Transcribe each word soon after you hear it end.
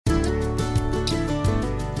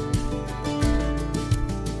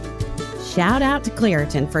shout out to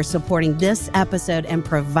Claritin for supporting this episode and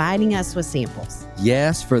providing us with samples.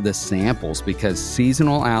 Yes, for the samples, because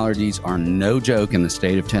seasonal allergies are no joke in the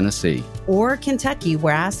state of Tennessee. Or Kentucky,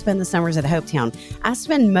 where I spend the summers at Hopetown. I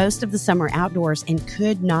spend most of the summer outdoors and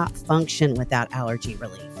could not function without allergy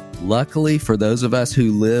relief. Luckily, for those of us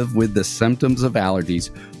who live with the symptoms of allergies,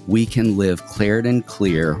 we can live Claritin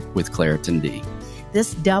Clear with Claritin D.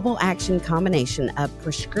 This double action combination of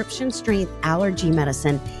prescription strength allergy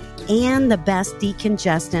medicine and the best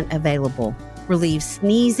decongestant available relieves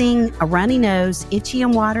sneezing, a runny nose, itchy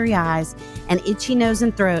and watery eyes, an itchy nose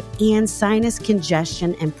and throat, and sinus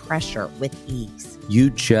congestion and pressure with ease.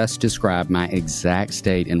 You just described my exact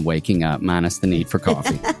state in waking up, minus the need for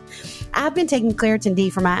coffee. I've been taking Claritin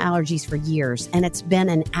D for my allergies for years, and it's been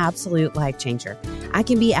an absolute life changer. I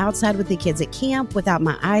can be outside with the kids at camp without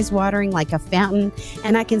my eyes watering like a fountain,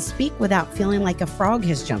 and I can speak without feeling like a frog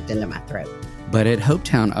has jumped into my throat. But at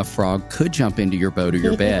Hopetown, a frog could jump into your boat or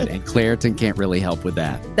your bed, and Claritin can't really help with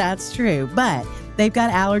that. That's true, but they've got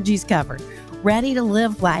allergies covered. Ready to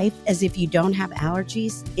live life as if you don't have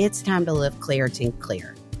allergies? It's time to live Claritin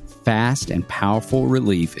Clear. Fast and powerful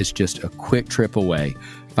relief is just a quick trip away.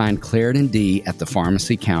 Find Claritin D at the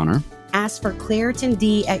pharmacy counter. Ask for Claritin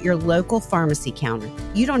D at your local pharmacy counter.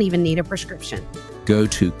 You don't even need a prescription. Go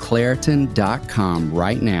to Claritin.com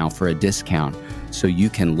right now for a discount so you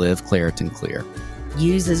can live Claritin Clear.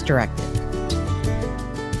 Use as directed.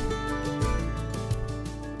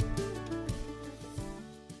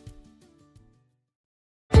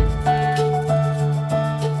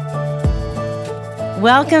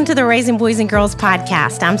 Welcome to the Raising Boys and Girls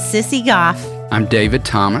podcast. I'm Sissy Goff. I'm David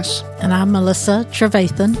Thomas. And I'm Melissa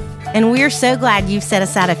Trevathan. And we're so glad you've set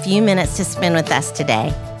aside a few minutes to spend with us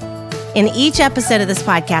today. In each episode of this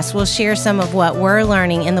podcast, we'll share some of what we're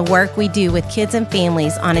learning in the work we do with kids and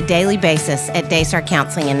families on a daily basis at Daystar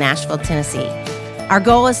Counseling in Nashville, Tennessee. Our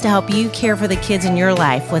goal is to help you care for the kids in your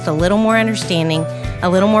life with a little more understanding, a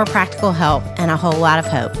little more practical help, and a whole lot of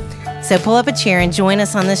hope. So pull up a chair and join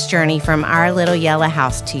us on this journey from our little yellow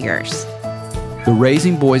house to yours. The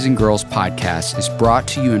Raising Boys and Girls podcast is brought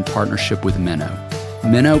to you in partnership with Minnow.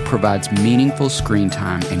 Minnow provides meaningful screen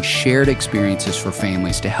time and shared experiences for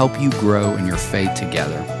families to help you grow in your faith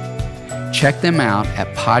together. Check them out at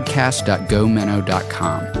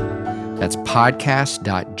podcast.gominnow.com. That's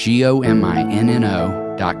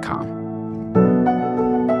podcast.gominno.com.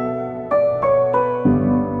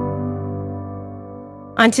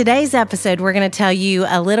 On today's episode, we're going to tell you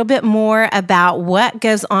a little bit more about what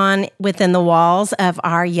goes on within the walls of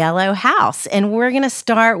our yellow house. And we're going to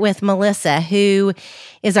start with Melissa, who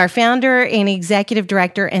is our founder and executive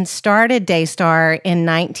director and started Daystar in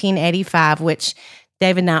 1985, which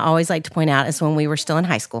David and I always like to point out is when we were still in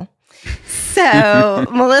high school. So,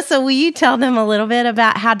 Melissa, will you tell them a little bit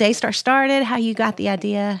about how Daystar started, how you got the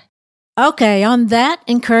idea? Okay, on that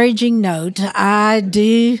encouraging note, I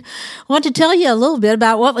do want to tell you a little bit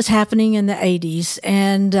about what was happening in the 80s,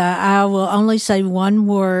 and I will only say one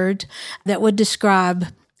word that would describe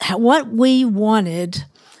what we wanted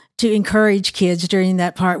to encourage kids during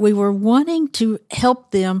that part. We were wanting to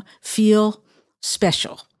help them feel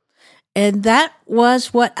special. And that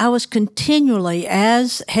was what I was continually,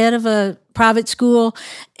 as head of a private school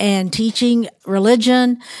and teaching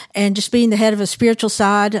religion and just being the head of a spiritual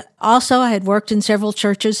side. Also, I had worked in several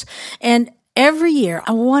churches, and every year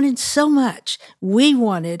I wanted so much. We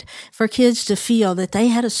wanted for kids to feel that they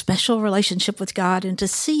had a special relationship with God and to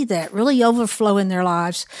see that really overflow in their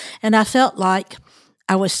lives. And I felt like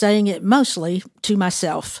I was saying it mostly to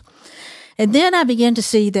myself. And then I began to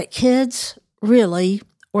see that kids really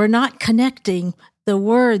were not connecting the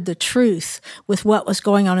word, the truth, with what was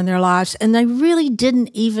going on in their lives. And they really didn't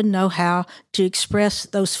even know how to express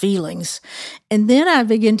those feelings. And then I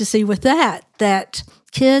began to see with that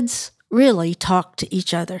kids really talk to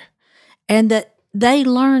each other and that they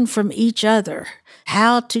learn from each other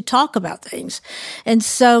how to talk about things. And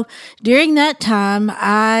so during that time,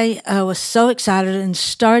 I was so excited and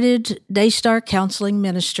started Daystar Counseling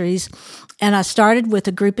Ministries. And I started with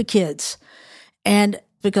a group of kids. And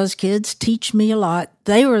because kids teach me a lot,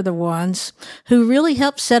 they were the ones who really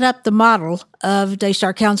helped set up the model of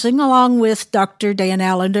Daystar Counseling, along with Dr. Dan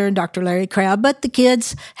Allender and Dr. Larry Crabb. But the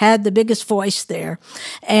kids had the biggest voice there.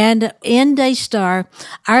 And in Daystar,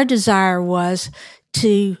 our desire was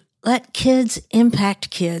to let kids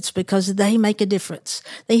impact kids because they make a difference.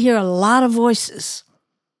 They hear a lot of voices.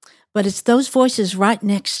 But it's those voices right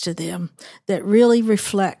next to them that really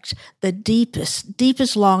reflect the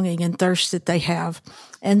deepest longing and thirst that they have.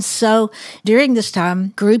 And so during this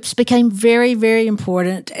time, groups became very, very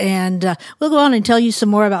important. And we'll go on and tell you some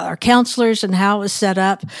more about our counselors and how it was set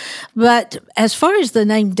up. But as far as the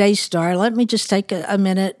name Daystar, let me just take a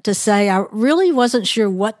minute to say I really wasn't sure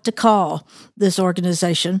what to call this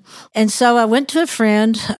organization. And so I went to a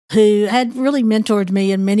friend who had really mentored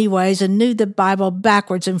me in many ways and knew the Bible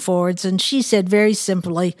backwards and forwards. And she said very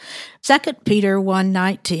simply, 2 Peter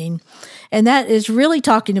 1:19. And that is really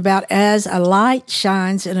talking about as a light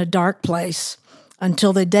shines in a dark place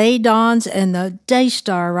until the day dawns and the day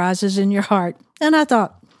star rises in your heart. And I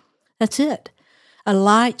thought, that's it. A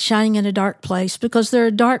light shining in a dark place, because there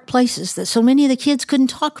are dark places that so many of the kids couldn't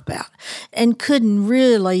talk about and couldn't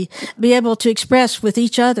really be able to express with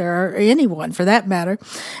each other or anyone for that matter.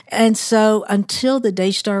 And so until the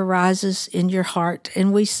day star rises in your heart,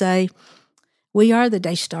 and we say, we are the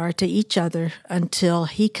day star to each other until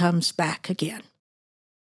he comes back again.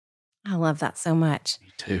 I love that so much.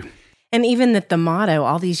 Me too. And even that the motto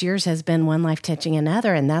all these years has been one life touching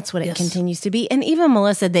another, and that's what it continues to be. And even,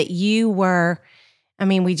 Melissa, that you were,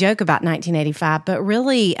 we joke about 1985, but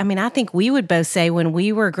really, I think we would both say when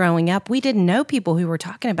we were growing up, we didn't know people who were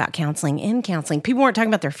talking about counseling in counseling. People weren't talking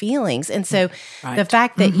about their feelings. And so the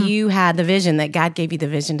fact that you had the vision, that God gave you the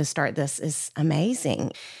vision to start this is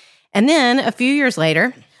amazing. And then a few years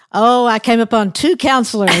later, I came upon 2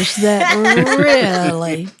 counselors that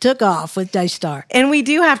really took off with Daystar. And we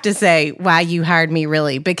do have to say why you hired me,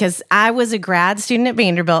 really, because I was a grad student at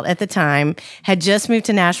Vanderbilt at the time, had just moved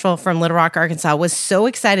to Nashville from Little Rock, Arkansas, was so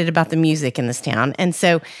excited about the music in this town. And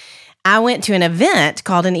so I went to an event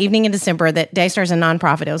called An Evening in December that Daystar is a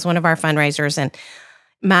nonprofit. It was one of our fundraisers. And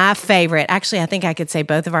my favorite, actually, I think I could say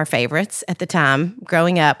both of our favorites at the time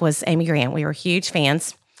growing up, was Amy Grant. We were huge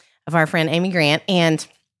fans of our friend Amy Grant, and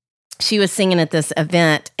she was singing at this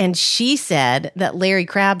event, and she said that Larry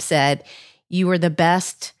Crabb said, you were the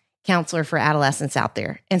best counselor for adolescents out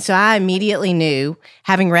there. And so I immediately knew,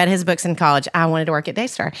 having read his books in college, I wanted to work at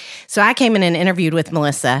Daystar. So I came in and interviewed with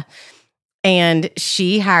Melissa, and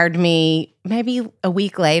she hired me maybe a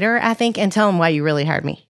week later, I think. And tell them why you really hired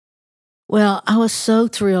me. Well, I was so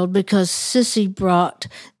thrilled because Sissy brought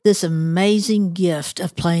this amazing gift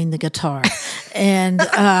of playing the guitar. And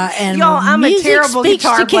y'all, I'm a terrible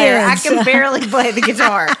guitar player. I can barely play the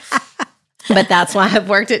guitar. But that's why I've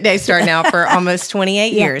worked at Daystar now for almost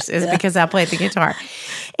 28 years, is because I played the guitar.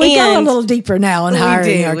 We go a little deeper now in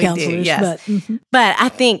hiring our counselors. Yes. But I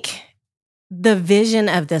think the vision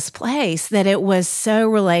of this place, that it was so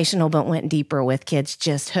relational but went deeper with kids,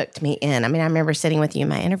 just hooked me in. I remember sitting with you in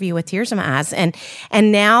my interview with tears in my eyes. And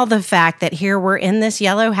now the fact that here we're in this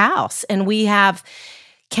yellow house and we have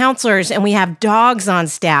counselors and we have dogs on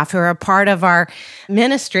staff who are a part of our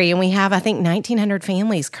ministry. And we have, I think, 1,900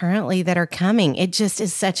 families currently that are coming. It just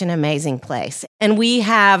is such an amazing place. And we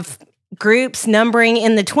have groups numbering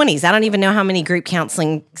in the 20s. I don't even know how many group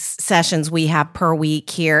counseling sessions we have per week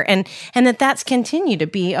here. And that's continued to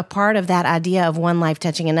be a part of that idea of one life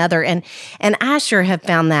touching another. And I sure have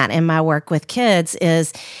found that in my work with kids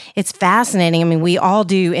is it's fascinating. We all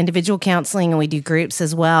do individual counseling and we do groups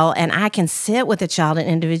as well. And I can sit with a child in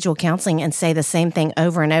individual counseling and say the same thing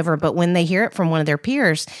over and over. But when they hear it from one of their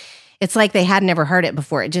peers, it's like they had never heard it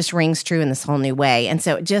before. It just rings true in this whole new way. And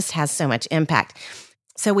so it just has so much impact.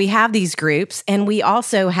 So we have these groups, and we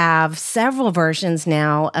also have several versions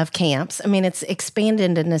now of camps. It's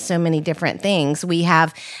expanded into so many different things. We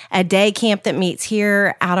have a day camp that meets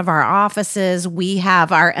here out of our offices. We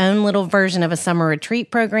have our own little version of a summer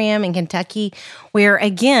retreat program in Kentucky, where,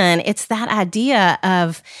 again, it's that idea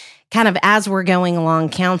of kind of as we're going along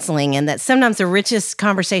counseling, and that sometimes the richest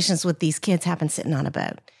conversations with these kids happen sitting on a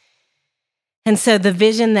boat. And so the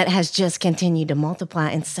vision that has just continued to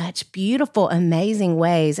multiply in such beautiful, amazing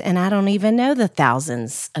ways. And I don't even know the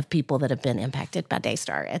thousands of people that have been impacted by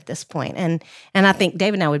Daystar at this point. And I think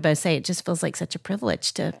David and I would both say it just feels like such a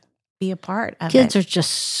privilege to be a part of it. Kids are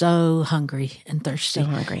just so hungry and thirsty.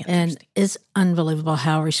 And it's unbelievable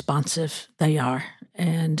how responsive they are.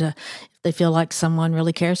 And they feel like someone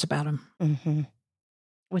really cares about them. Mm-hmm.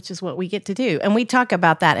 Which is what we get to do. And we talk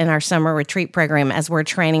about that in our summer retreat program as we're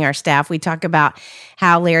training our staff. We talk about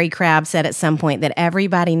how Larry Crabb said at some point that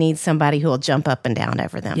everybody needs somebody who will jump up and down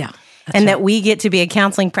over them. Yeah. And that we get to be a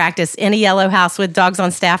counseling practice in a yellow house with dogs on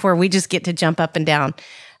staff where we just get to jump up and down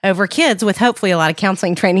over kids with hopefully a lot of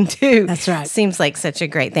counseling training too. That's right. Seems like such a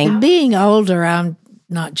great thing. And being older, I'm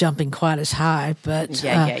not jumping quite as high, but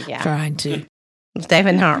trying to.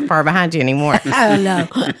 David not far behind you anymore. Oh, no.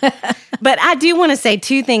 But I do want to say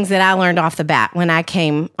 2 things that I learned off the bat when I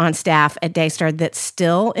came on staff at Daystar that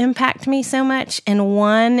still impact me so much. And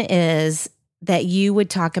one is that you would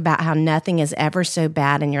talk about how nothing is ever so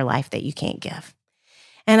bad in your life that you can't give.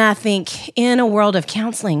 And I think in a world of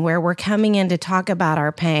counseling where we're coming in to talk about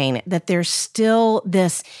our pain, that there's still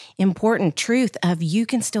this important truth of you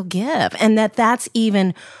can still give, and that's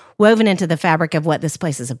even woven into the fabric of what this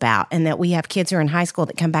place is about, and that we have kids who are in high school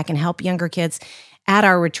that come back and help younger kids at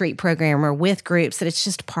our retreat program or with groups, that it's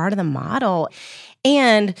just part of the model.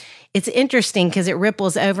 And it's interesting because it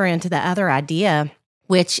ripples over into the other idea,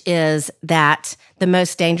 which is that the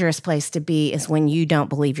most dangerous place to be is when you don't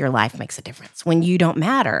believe your life makes a difference, when you don't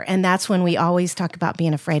matter. And that's when we always talk about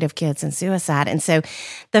being afraid of kids and suicide. And so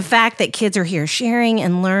the fact that kids are here sharing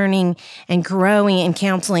and learning and growing and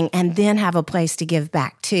counseling and then have a place to give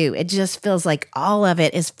back too, it just feels like all of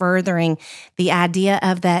it is furthering the idea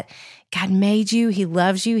of that God made you, He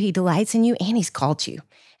loves you, He delights in you, and He's called you.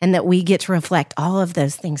 And that we get to reflect all of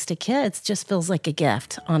those things to kids just feels like a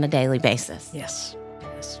gift on a daily basis. Yes.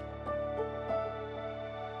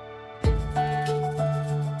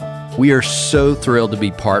 We are so thrilled to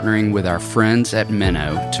be partnering with our friends at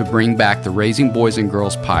Minnow to bring back the Raising Boys and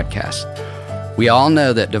Girls podcast. We all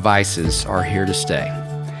know that devices are here to stay.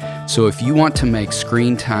 So if you want to make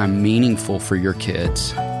screen time meaningful for your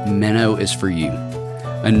kids, Minnow is for you.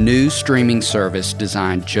 A new streaming service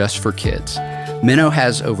designed just for kids. Minnow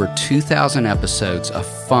has over 2,000 episodes of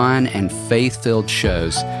fun and faith-filled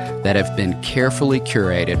shows that have been carefully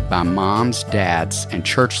curated by moms, dads, and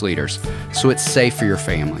church leaders, so it's safe for your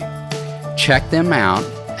family. Check them out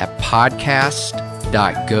at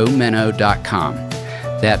podcast.gominnow.com.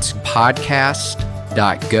 That's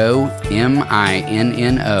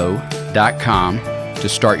podcast.gominno.com to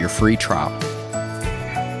start your free trial.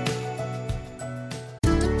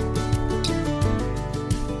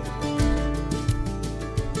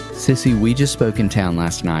 Sissy, we just spoke in town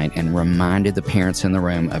last night and reminded the parents in the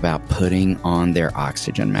room about putting on their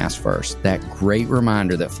oxygen mask first. That great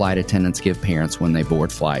reminder that flight attendants give parents when they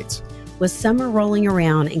board flights. With summer rolling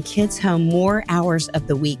around and kids home more hours of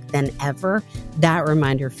the week than ever, that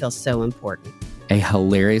reminder feels so important. A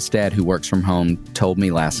hilarious dad who works from home told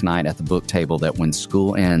me last night at the book table that when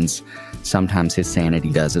school ends, sometimes his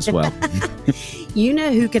sanity does as well. You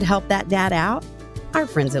know who could help that dad out? Our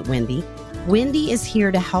friends at Wendy. Wendy is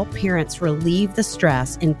here to help parents relieve the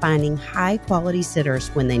stress in finding high-quality sitters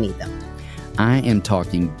when they need them. I am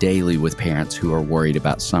talking daily with parents who are worried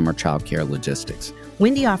about summer childcare logistics.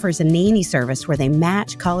 Wendy offers a nanny service where they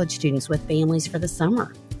match college students with families for the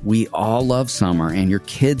summer. We all love summer, and your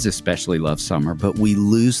kids especially love summer, but we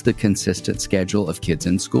lose the consistent schedule of kids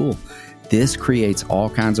in school. This creates all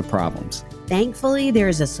kinds of problems. Thankfully, there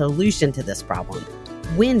is a solution to this problem.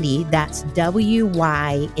 Wendy, that's W-Y-N-D-Y,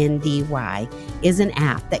 is an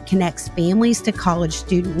app that connects families to college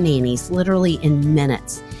student nannies literally in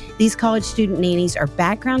minutes. These college student nannies are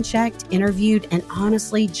background checked, interviewed, and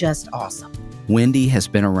honestly just awesome. Wendy has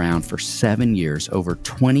been around for 7 years. Over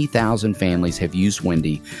 20,000 families have used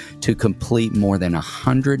Wendy to complete more than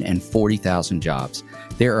 140,000 jobs.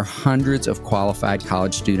 There are hundreds of qualified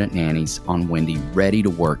college student nannies on Wendy ready to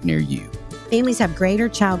work near you. Families have greater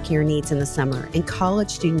childcare needs in the summer, and college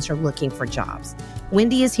students are looking for jobs.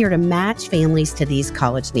 Wendy is here to match families to these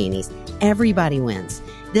college nannies. Everybody wins.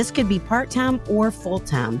 This could be part-time or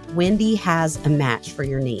full-time. Wendy has a match for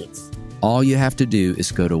your needs. All you have to do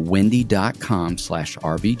is go to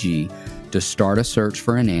wendy.com/RBG to start a search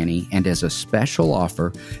for a nanny, and as a special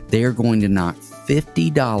offer, they are going to knock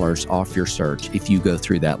 $50 off your search if you go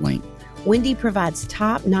through that link. Wendy provides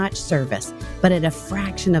top-notch service, but at a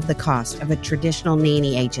fraction of the cost of a traditional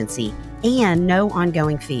nanny agency and no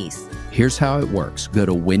ongoing fees. Here's how it works. Go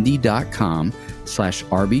to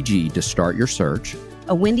wendy.com/RBG to start your search.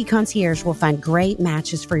 A Wendy concierge will find great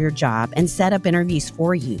matches for your job and set up interviews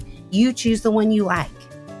for you. You choose the one you like.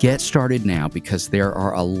 Get started now because there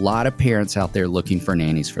are a lot of parents out there looking for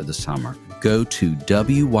nannies for the summer. Go to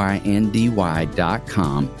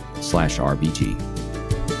wyndy.com/RBG.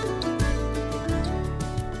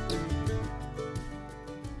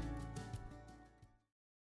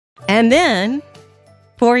 And then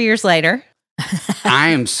 4 years later, I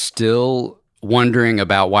am still wondering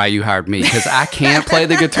about why you hired me because I can't play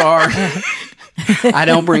the guitar. I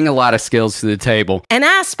don't bring a lot of skills to the table. And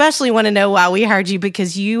I especially want to know why we hired you,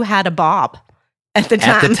 because you had a bob at the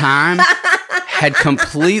time. At the time, had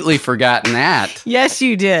completely forgotten that. Yes,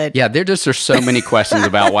 you did. Yeah, there just are so many questions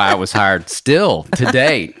about why I was hired still to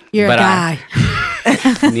date. You're but a guy.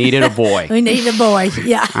 I needed a boy. We need a boy,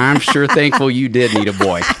 yeah. I'm sure thankful you did need a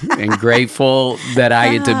boy and grateful that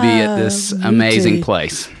I get to be at this amazing too.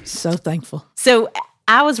 place. So thankful. So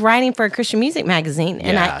I was writing for a Christian music magazine,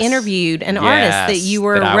 and I interviewed an artist that you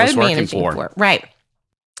were that I was road working managing for. Right.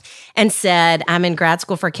 and said, I'm in grad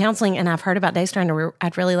school for counseling and I've heard about Daystar and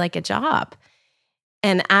I'd really like a job.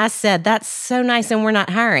 And I said, that's so nice and we're not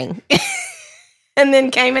hiring. And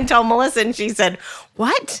then came and told Melissa, and she said,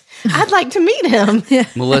 what? I'd like to meet him.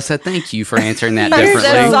 Melissa, thank you for answering that You're differently.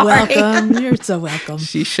 so You're sorry. welcome. You're so welcome.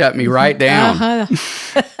 She shut me right down.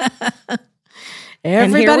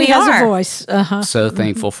 Everybody we has are. a voice. So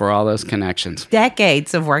thankful for all those connections.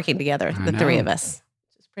 Decades of working together, the know. three of us.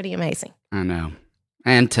 It's pretty amazing. I know.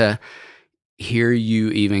 And to hear you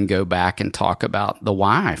even go back and talk about the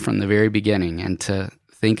why from the very beginning, and to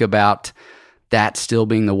think about that still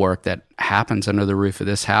being the work that happens under the roof of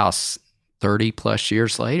this house 30 plus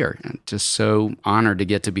years later. And just so honored to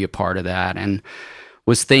get to be a part of that. And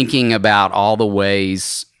was thinking about all the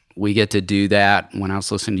ways we get to do that when I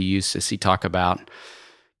was listening to you, Sissy, talk about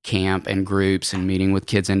camp and groups and meeting with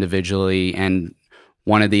kids individually. And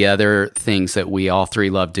one of the other things that we all three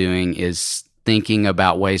love doing is thinking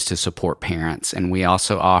about ways to support parents. And we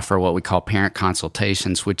also offer what we call parent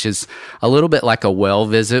consultations, which is a little bit like a well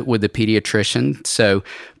visit with the pediatrician. So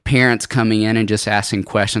parents coming in and just asking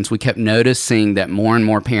questions. We kept noticing that more and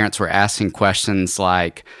more parents were asking questions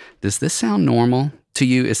like, does this sound normal to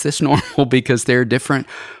you? Is this normal? Because there are different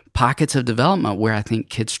pockets of development where I think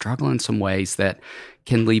kids struggle in some ways that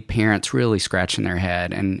can leave parents really scratching their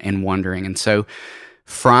head and wondering. And so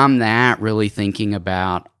from that, really thinking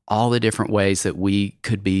about all the different ways that we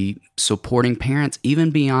could be supporting parents,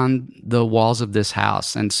 even beyond the walls of this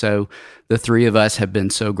house. And so the three of us have been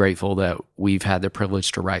so grateful that we've had the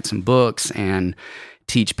privilege to write some books and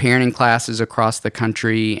teach parenting classes across the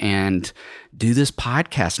country and do this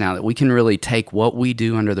podcast now, that we can really take what we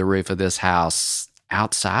do under the roof of this house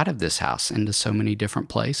outside of this house into so many different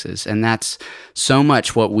places. And that's so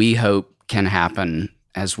much what we hope can happen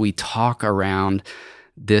as we talk around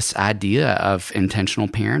this idea of intentional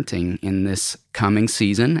parenting in this coming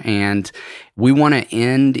season. And we want to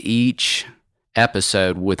end each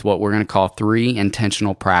episode with what we're going to call 3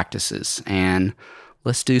 intentional practices. And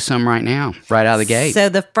let's do some right now, right out of the gate. So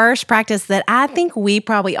the first practice that I think we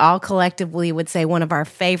probably all collectively would say one of our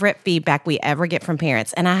favorite feedback we ever get from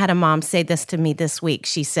parents, and I had a mom say this to me this week.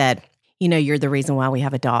 She said, you know, you're the reason why we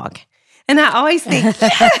have a dog. And I always think,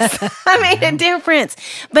 yes, I made a difference.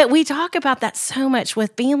 But we talk about that so much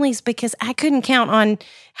with families because I couldn't count on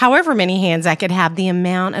however many hands I could have the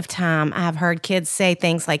amount of time I've heard kids say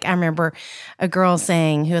things like, I remember a girl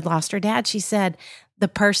saying who had lost her dad, she said, the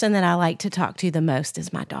person that I like to talk to the most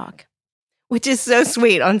is my dog, which is so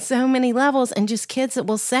sweet on so many levels. And just kids that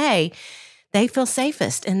will say they feel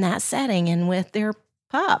safest in that setting and with their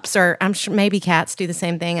pups, or I'm sure maybe cats do the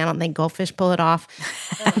same thing. I don't think goldfish pull it off,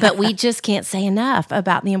 but we just can't say enough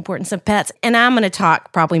about the importance of pets. And I'm going to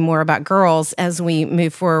talk probably more about girls as we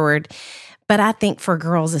move forward. But I think for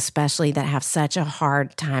girls especially that have such a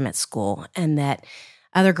hard time at school and that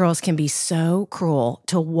other girls can be so cruel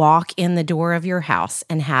to walk in the door of your house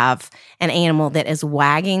and have an animal that is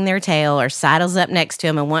wagging their tail or sidles up next to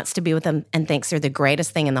them and wants to be with them and thinks they're the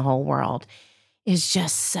greatest thing in the whole world is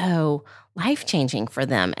just so life-changing for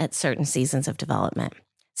them at certain seasons of development.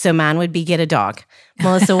 So mine would be get a dog.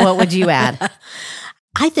 Melissa, what would you add?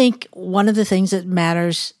 I think one of the things that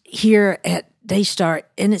matters here at Daystar,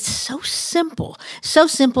 and it's so simple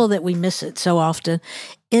that we miss it so often,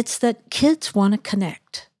 it's that kids want to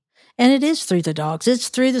connect. And it is through the dogs. It's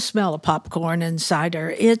through the smell of popcorn and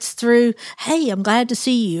cider. It's through, hey, I'm glad to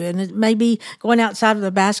see you. And it may be going outside of the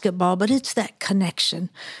basketball, but it's that connection.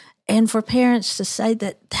 And for parents to say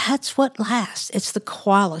that that's what lasts. It's the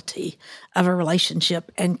quality of a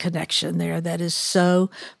relationship and connection there that is so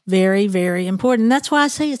very, very important. And that's why I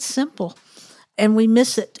say it's simple. And we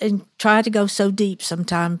miss it and try to go so deep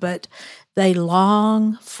sometimes, but they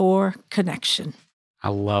long for connection. I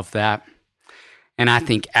love that. And I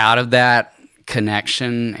think out of that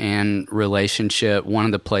connection and relationship, one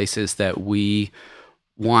of the places that we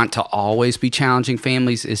want to always be challenging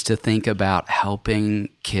families is to think about helping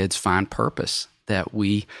kids find purpose, that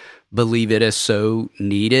we believe it is so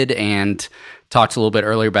needed, and talked a little bit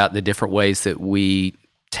earlier about the different ways that we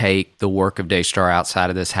take the work of Daystar outside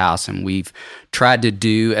of this house. And we've tried to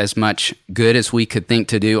do as much good as we could think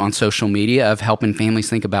to do on social media of helping families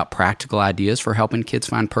think about practical ideas for helping kids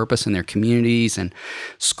find purpose in their communities and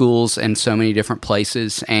schools and so many different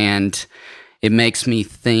places. And it makes me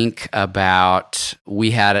think about,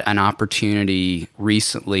 we had an opportunity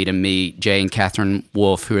recently to meet Jay and Catherine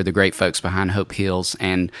Wolf, who are the great folks behind Hope Heals.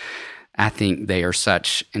 And I think they are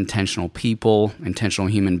such intentional people, intentional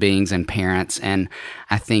human beings and parents. And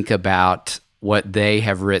I think about what they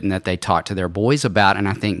have written that they talk to their boys about. And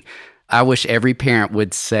I think I wish every parent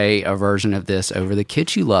would say a version of this over the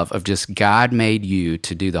kids you love, of just God made you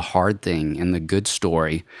to do the hard thing in the good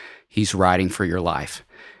story He's writing for your life.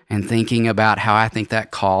 And thinking about how I think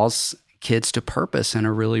that calls kids to purpose in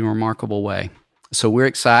a really remarkable way. So we're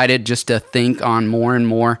excited just to think on more and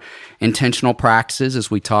more intentional practices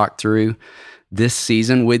as we talk through this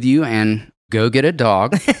season with you. And go get a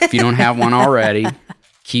dog if you don't have one already.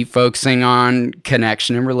 Keep focusing on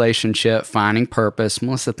connection and relationship, finding purpose.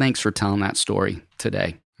 Melissa, thanks for telling that story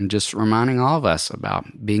today and just reminding all of us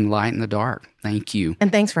about being light in the dark. Thank you.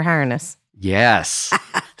 And thanks for hiring us. Yes.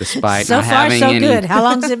 Despite so not far, having so any. good. How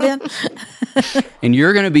long has it been? And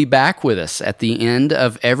you're going to be back with us at the end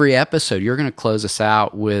of every episode. You're going to close us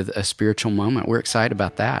out with a spiritual moment. We're excited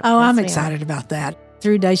about that. Oh, I'm excited about that.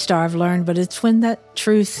 Through Daystar, I've learned, but it's when that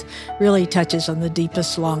truth really touches on the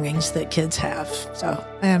deepest longings that kids have. So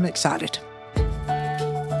I am excited.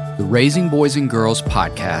 The Raising Boys and Girls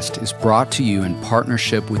podcast is brought to you in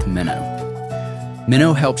partnership with Minnow.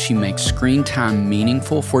 Minnow helps you make screen time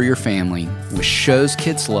meaningful for your family with shows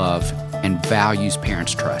kids love and values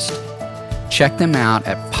parents trust. Check them out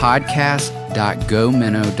at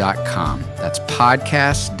podcast.gominnow.com. That's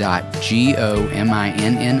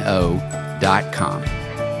podcast.gominno.com.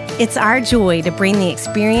 It's our joy to bring the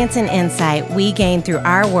experience and insight we gain through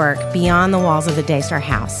our work beyond the walls of the Daystar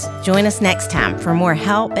house. Join us next time for more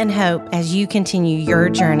help and hope as you continue your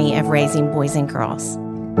journey of raising boys and girls.